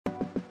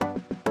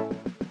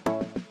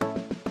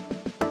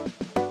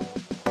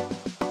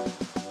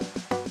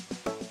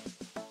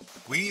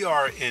We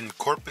are in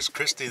Corpus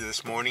Christi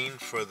this morning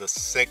for the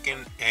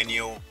second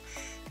annual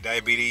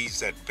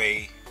Diabetes at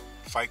Bay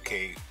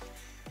 5K.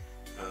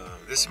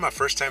 This is my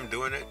first time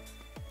doing it.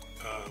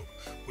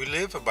 We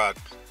live about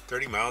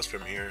 30 miles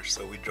from here,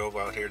 so we drove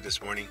out here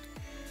this morning.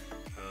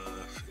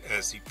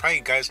 As you probably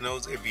guys know,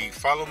 if you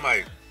follow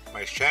my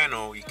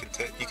channel, you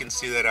can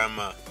see that I'm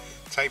a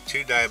type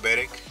 2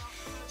 diabetic.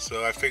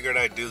 So I figured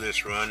I'd do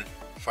this run,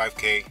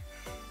 5K.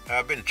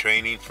 I've been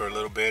training for a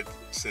little bit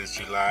since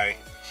July.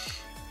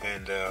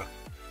 And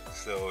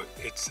so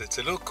it's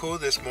a little cool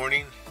this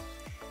morning,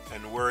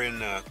 and we're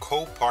in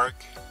Cole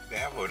Park. They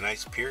have a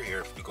nice pier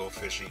here to go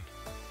fishing.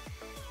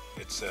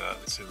 It's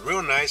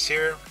real nice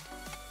here,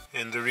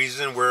 and the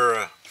reason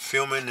we're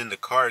filming in the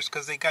car is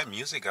because they got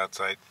music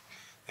outside.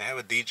 They have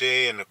a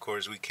DJ, and of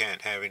course we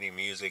can't have any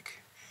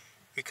music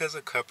because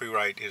of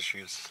copyright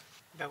issues.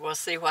 But we'll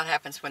see what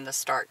happens when the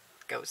start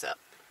goes up,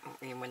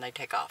 when they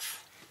take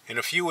off. In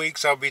a few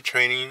weeks, I'll be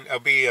training. I'll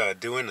be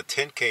doing a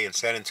 10K in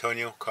San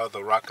Antonio called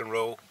the Rock and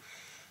Roll.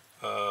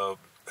 I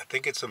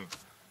think it's a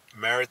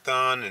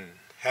marathon and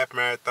half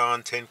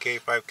marathon, 10K,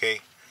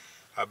 5K.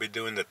 I'll be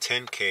doing the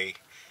 10K,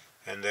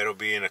 and that'll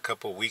be in a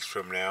couple weeks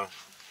from now.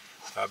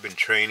 I've been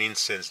training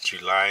since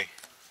July.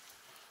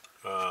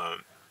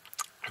 I've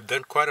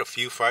done quite a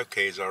few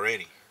 5Ks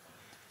already.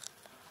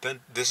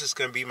 This is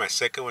going to be my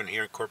second one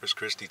here in Corpus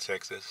Christi,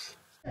 Texas.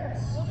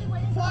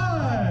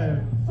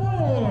 5,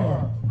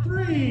 4,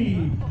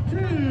 3,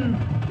 2,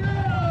 go!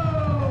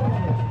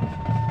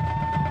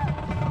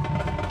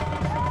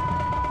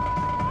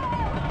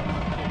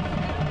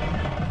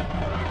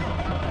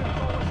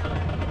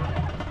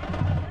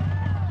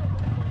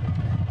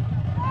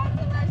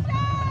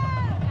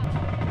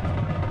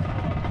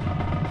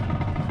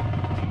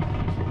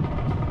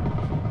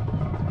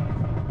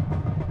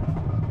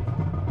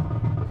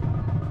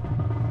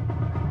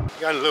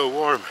 Got a little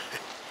warm.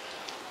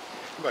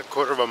 About a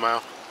quarter of a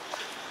mile.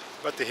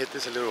 About to hit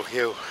this little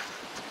hill.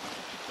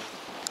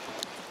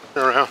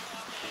 Around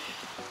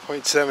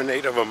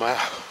 0.78 of a mile.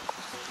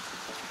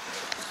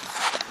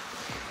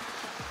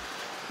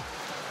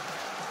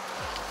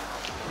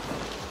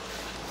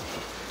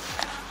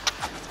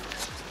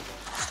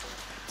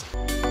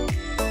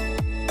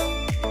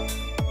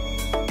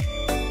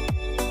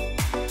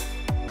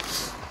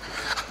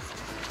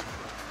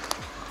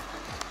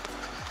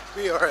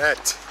 We are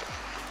at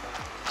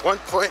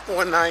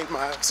 1.19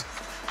 miles,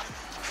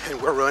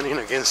 and we're running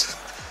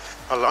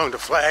along the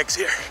flags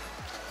here.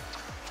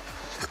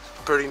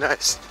 Pretty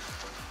nice.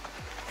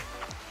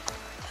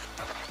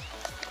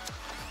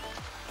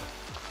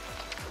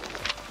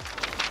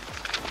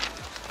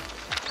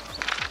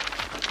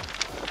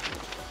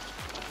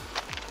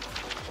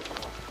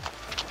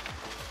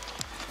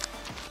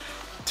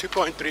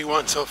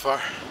 .31 so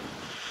far.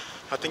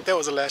 I think that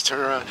was the last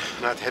turnaround,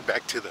 and I'd head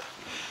back to the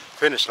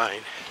finish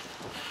line.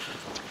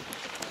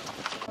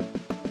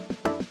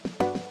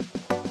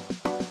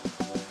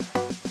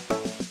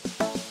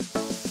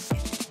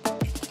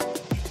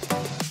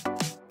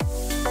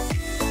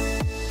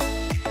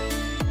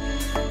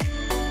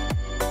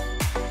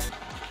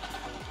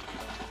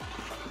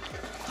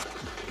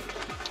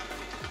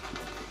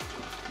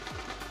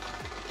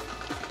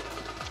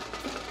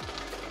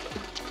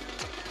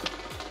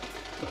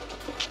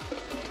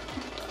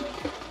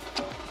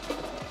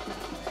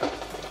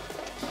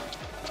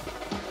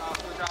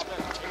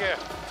 Yeah.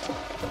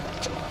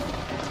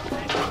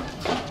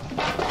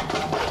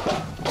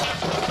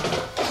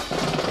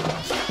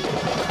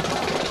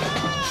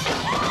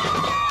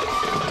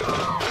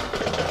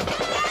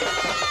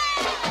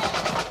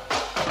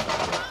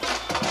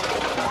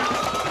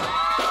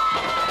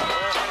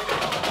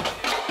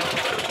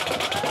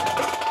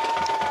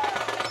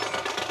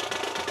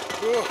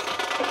 Whew.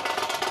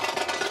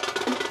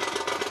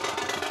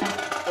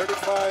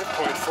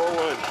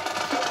 35.41.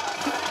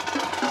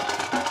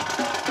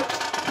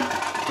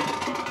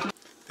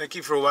 Thank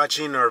you for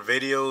watching our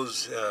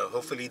videos.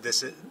 Hopefully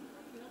this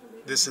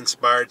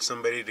inspired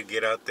somebody to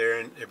get out there.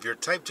 And if you're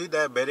type 2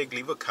 diabetic,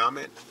 leave a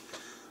comment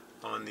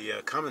on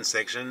the comment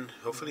section.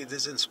 Hopefully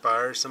this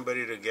inspires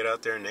somebody to get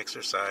out there and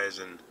exercise,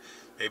 and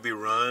maybe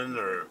run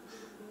or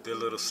do a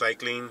little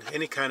cycling.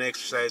 Any kind of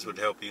exercise would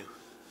help you.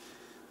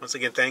 Once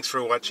again, thanks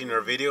for watching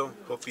our video.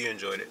 Hope you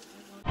enjoyed it.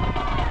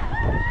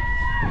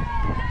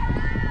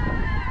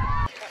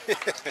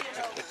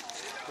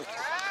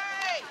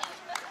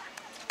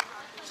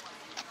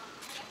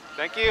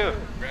 Thank you.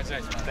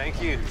 Congratulations.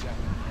 Thank you.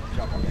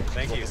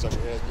 Thank you. Thank you.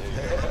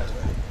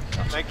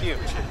 Thank you.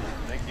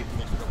 Thank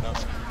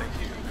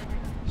you.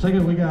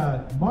 Second, we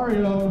got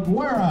Mario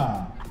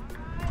Guerra.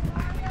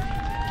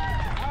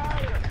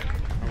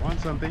 I won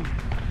something.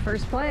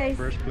 First place.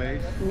 First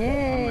place.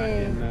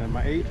 Yay. In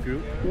my age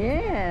group.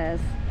 Yes.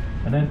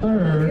 And then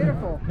third,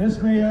 Beautiful.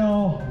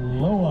 Ismael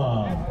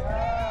Loa.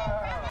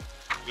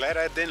 Glad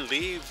I didn't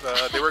leave.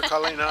 They were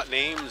calling out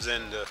names,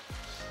 and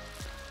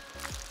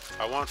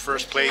I won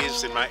first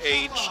place in my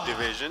age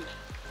division.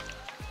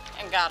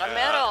 And got a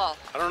medal.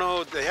 I don't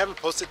know, they haven't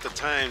posted the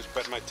times,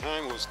 but my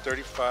time was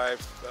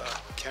 35,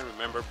 can't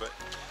remember, but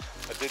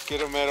I did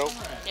get a medal,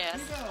 Yes.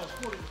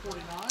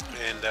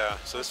 and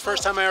so it's the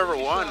first time I ever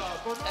won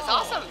That's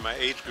awesome. in my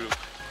age group.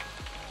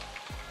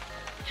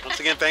 Once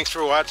again, thanks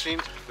for watching.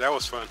 That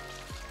was fun.